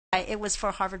It was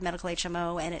for Harvard Medical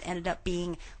HMO, and it ended up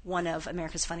being one of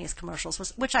America's Funniest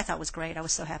Commercials, which I thought was great. I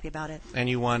was so happy about it. And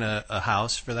you won a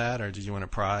house for that, or did you win a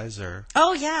prize? Or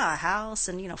Oh, yeah, a house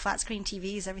and, flat screen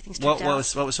TVs, everything's checked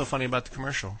out. What was so funny about the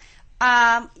commercial?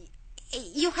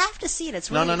 You have to see it. It's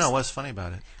really No. What's funny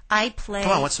about it? I play...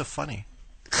 Come on, what's so funny?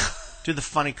 Do the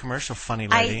funny commercial, funny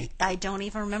lady. I don't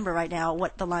even remember right now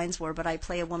what the lines were, but I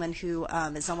play a woman who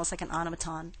is almost like an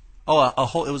automaton.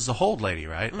 Oh, it was the hold lady,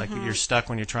 right? Mm-hmm. Like you're stuck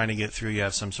when you're trying to get through. You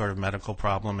have some sort of medical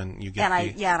problem, and you get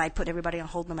and I put everybody on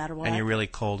hold no matter what. And you're really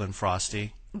cold and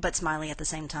frosty, but smiling at the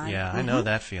same time. Yeah, I know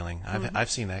that feeling.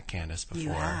 I've seen that, Candace, before. You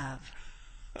have.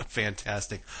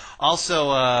 Fantastic.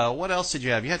 Also, what else did you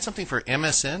have? You had something for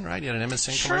MSN, right? You had an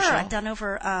MSN commercial? Sure. I've done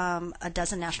over a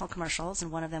dozen national commercials,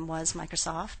 and one of them was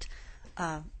Microsoft,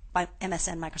 by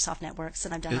MSN, Microsoft Networks,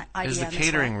 and I've done IBM. Is the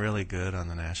catering really good on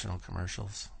the national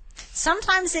commercials?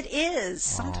 Sometimes it is.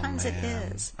 Sometimes it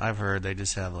is. I've heard they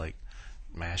just have like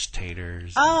mashed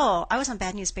taters. Oh, I was on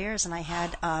Bad News Bears, and I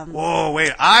had... Whoa,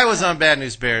 wait. I was on Bad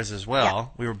News Bears as well. Yeah.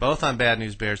 We were both on Bad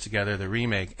News Bears together, the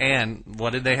remake. And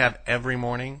what did they have every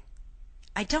morning?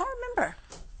 I don't remember.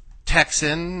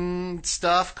 Texan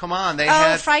stuff. Come on. They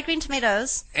had fried green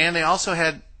tomatoes. And they also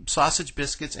had sausage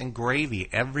biscuits and gravy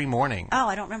every morning. Oh,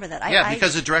 I don't remember that.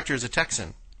 Because the director is a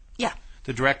Texan. Yeah.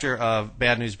 The director of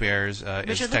Bad News Bears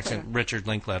is Texan Linkletter. Richard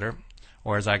Linkletter,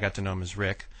 or as I got to know him as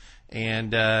Rick.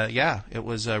 And it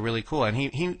was really cool. And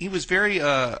he was very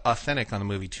authentic on the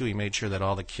movie too. He made sure that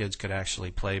all the kids could actually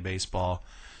play baseball.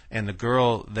 And the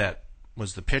girl that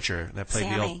was the pitcher that played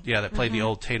Sammy. the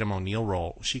old Tatum O'Neal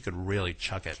role, she could really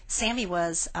chuck it. Sammy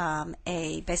was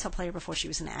a baseball player before she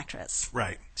was an actress.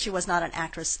 Right. She was not an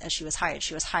actress as she was hired.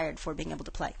 She was hired for being able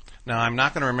to play. Now, I'm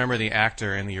not going to remember the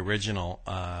actor in the original.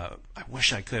 I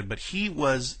wish I could, but he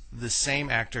was the same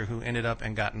actor who ended up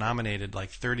and got nominated like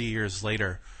 30 years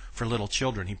later for Little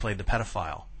Children. He played the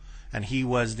pedophile. And he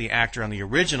was the actor on the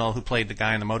original who played the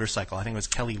guy on the motorcycle. I think it was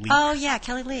Kelly Leak. Oh yeah,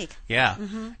 Kelly Leak. Yeah,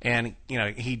 and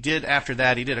he did after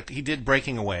that. He did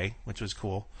Breaking Away, which was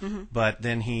cool. But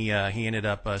then he ended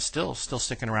up still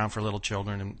sticking around for Little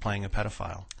Children and playing a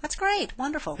pedophile. That's great,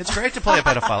 wonderful. It's great to play a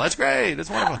pedophile. That's great. It's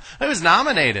wonderful. It was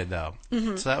nominated though,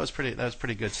 so that was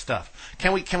pretty good stuff.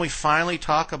 Can we finally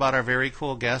talk about our very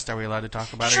cool guest? Are we allowed to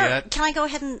talk about her yet? Can I go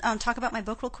ahead and talk about my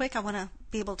book real quick? I want to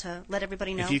be able to let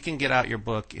everybody know. If you can get out your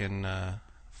book in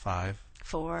 5,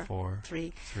 4,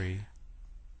 3.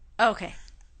 Okay.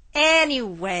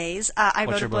 Anyways, I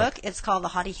wrote a book. It's called The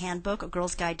Hottie Handbook, A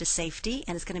Girl's Guide to Safety,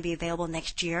 and it's going to be available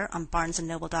next year on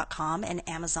BarnesandNoble.com and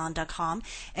Amazon.com.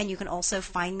 And you can also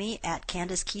find me at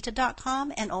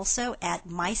CandaceKita.com and also at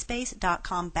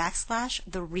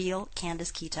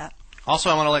MySpace.com/TheRealCandaceKita. Also,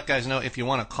 I want to let guys know, if you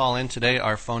want to call in today,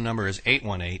 our phone number is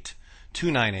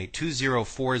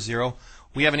 818-298-2040.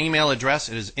 We have an email address.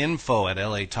 It is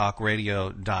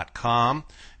info@latalkradio.com.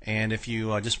 And if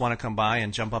you just want to come by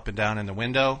and jump up and down in the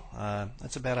window,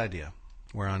 that's a bad idea.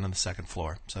 We're on the second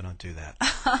floor, so don't do that.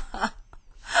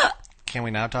 Can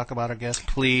we now talk about our guest,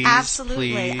 please?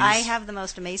 Absolutely. Please. I have the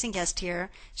most amazing guest here.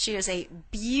 She is a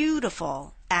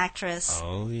beautiful actress.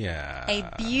 Oh, yeah. A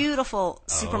beautiful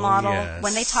supermodel. Yes.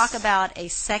 When they talk about a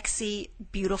sexy,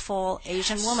 beautiful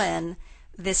Asian woman,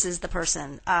 this is the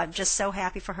person. Just so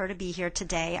happy for her to be here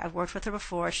today. I've worked with her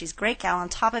before. She's a great gal on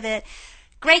top of it.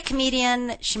 Great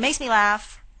comedian. She makes me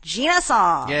laugh. Jina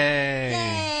Song. Yay.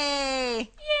 Yay. Yay.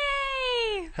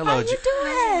 Hello. How you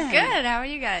doing? Good. How are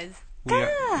you guys?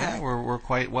 We're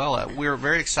quite well. We're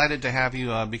very excited to have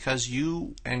you because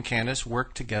you and Candace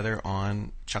worked together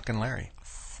on Chuck and Larry.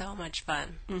 So much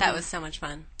fun. That was so much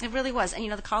fun. It really was.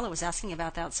 And, the caller was asking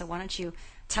about that, so why don't you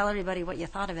tell everybody what you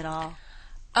thought of it all?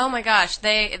 Oh, my gosh.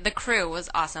 The crew was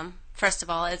awesome. First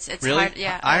of all, it's really? hard.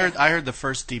 Yeah. I heard the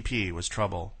first DP was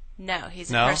trouble. No, he's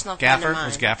a personal Gaffer? friend of mine.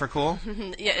 Was Gaffer cool?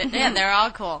 yeah, they're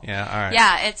all cool. Yeah, all right.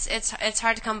 Yeah, it's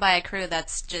hard to come by a crew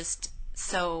that's just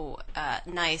so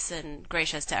nice and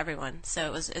gracious to everyone.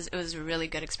 So it was a really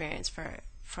good experience for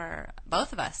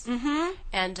both of us. Mm-hmm.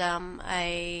 And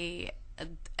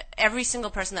every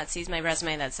single person that sees my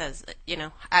resume that says,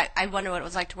 I wonder what it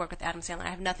was like to work with Adam Sandler. I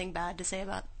have nothing bad to say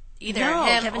about either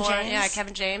him Kevin or James.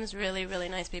 Kevin James. Really, really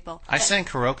nice people. I sang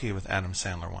karaoke with Adam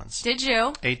Sandler once. Did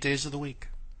you? 8 days of the week.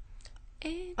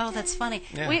 Oh, that's funny.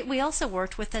 Yeah. We also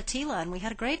worked with Tila, and we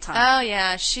had a great time. Oh,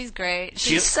 yeah. She's great.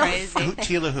 She's so crazy.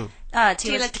 Tila who?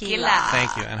 Tila Tequila.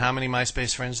 Thank you. And how many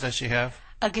MySpace friends does she have?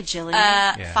 A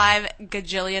gajillion. 5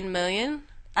 gajillion million.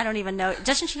 I don't even know.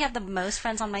 Doesn't she have the most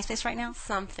friends on MySpace right now?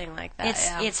 Something like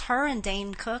that. It's her and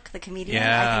Dane Cook, the comedian.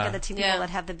 Yeah. I think are the two people that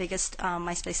have the biggest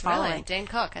MySpace following. Really? Dane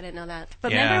Cook. I didn't know that.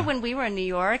 But remember when we were in New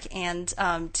York and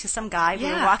to some guy, we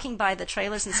were walking by the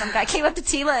trailers and some guy came up to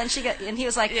Tila and he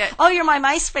was like, "Oh, you're my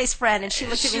MySpace friend." And she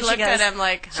looked at me and she goes, at him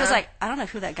like, she was like, "I don't know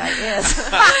who that guy is."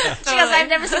 She goes, "I've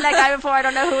never seen that guy before. I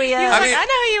don't know who he is." I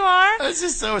know who you are. It's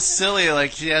just so silly.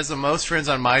 Like, she has the most friends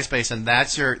on MySpace, and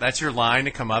that's your line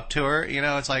to come up to her. You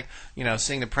know, it's like, you know,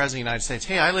 seeing the president of the United States.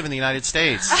 Hey, I live in the United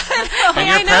States. And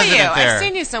you're I know president you. there. I've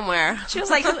seen you somewhere. She was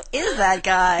like, "Who is that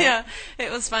guy?" Yeah,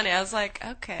 it was funny. I was like,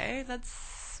 okay,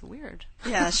 that's weird.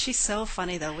 Yeah, she's so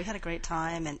funny though. We had a great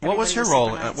time. And What was her everybody role?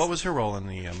 super nice. What was her role in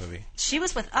the movie? She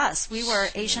was with us. We were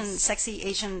sexy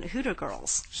Asian Hooter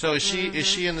girls. So is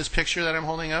she in this picture that I'm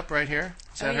holding up right here?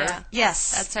 Is that her? Yeah.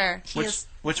 Yes, That's her.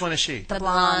 Which one is she? the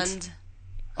blonde.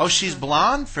 Oh, she's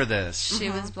blonde for this. She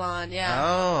was blonde, yeah.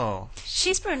 Oh.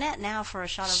 She's brunette now for a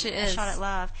shot at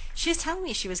love. She was telling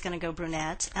me she was going to go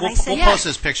brunette, and I said, We'll post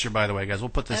this picture, by the way, guys. We'll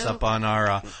put this up on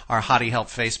our Hottie Help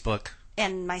Facebook.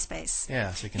 And MySpace.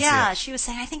 Yeah, so you can see Yeah, it. she was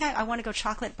saying, I think I want to go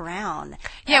chocolate brown.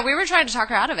 Yeah, we were trying to talk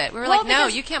her out of it. We were Well, like, no,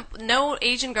 because- you can't. No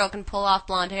Asian girl can pull off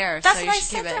blonde hair. That's so what you I should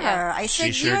said keep to it. her. Yeah. I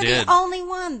said, She sure you're did. the only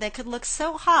one that could look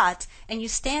so hot, and you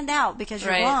stand out because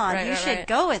you're Right, blonde. right, You right, should right.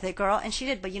 go with it, girl. And she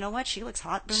did. But you know what? She looks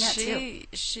hot brunette, too.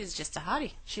 She's just a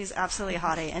hottie. She's absolutely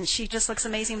hottie. And she just looks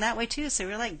amazing that way, too. So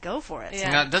we were like, go for it.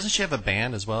 Yeah. Now, doesn't she have a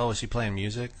band as well? Was she playing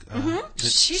music?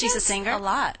 She's a singer? A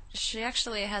lot. She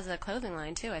actually has a clothing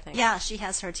line, too, I think. Yeah, she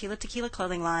has her Tila Tequila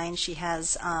clothing line. She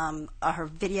has her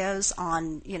videos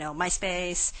on,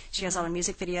 MySpace. She has all her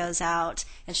music videos out,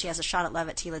 and she has a shot at love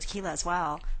at Tila Tequila as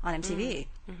well on MTV.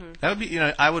 That would be,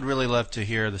 I would really love to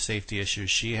hear the safety issues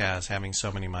she has having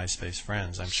so many MySpace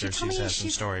friends. I'm sure told she's me had some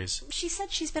stories. She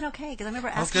said she's been okay because I remember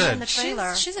asking her good. in the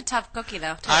trailer. She's a tough cookie,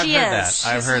 though. I've She heard is.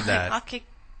 that. I've heard that. I'll kick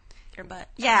your butt.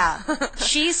 Yeah,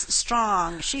 she's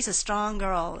strong. She's a strong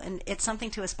girl, and it's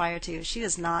something to aspire to. She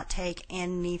does not take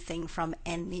anything from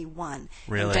anyone.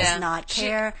 Really? Does Yeah. not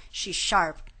care. She's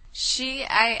sharp.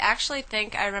 I actually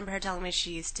think I remember her telling me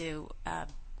she used to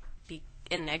be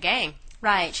in a gang.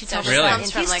 Right. She So told she us Really? that comes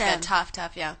in from like a Houston.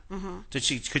 tough, yeah.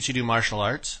 Could she do martial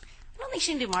arts? I don't think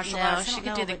she can do martial No, arts. I she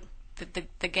don't could know, do but-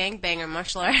 the gangbanger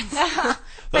martial arts.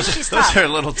 but she's Those tough. are a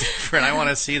little different. I want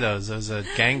to see those. Those are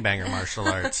gangbanger martial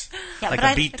arts. Yeah, like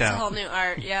but a I- It's a whole beatdown. new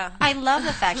art, yeah. I love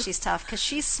the fact she's tough because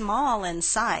she's small in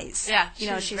size. Yeah,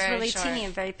 she's she's very really short. teeny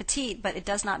and very petite, but it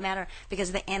does not matter because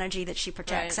of the energy that she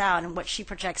projects Right. out, and what she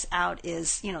projects out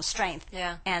is, strength.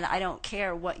 Yeah. And I don't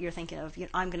care what you're thinking of.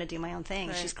 I'm going to do my own thing.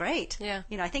 Right. She's great. Yeah.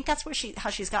 I think that's how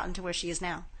she's gotten to where she is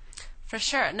now. For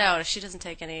sure. No, she doesn't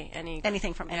take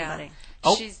Anything from yeah. anybody.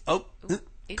 She's,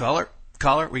 Caller.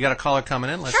 We got a caller coming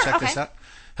in. Let's Sure, check this okay. out.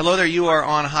 Hello there. You are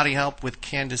on Hottie Help with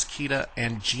Candace, Kita,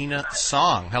 and Jina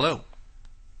Song. Hello.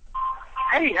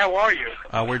 Hey, how are you?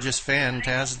 We're just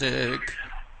fantastic.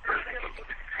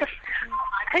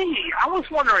 Hey, I was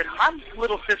wondering, my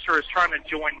little sister is trying to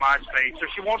join MySpace, so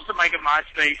she wants to make a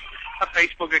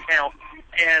Facebook account,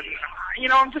 and,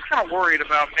 I'm just kind of worried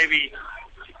about maybe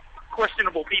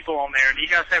questionable people on there. Do you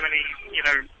guys have any,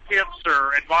 tips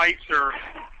or advice or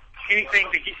anything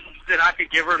that I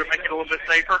could give her to make it a little bit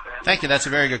safer? Thank you. That's a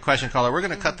very good question, caller. We're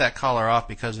going to cut that caller off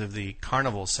because of the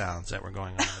carnival sounds that were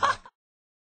going on.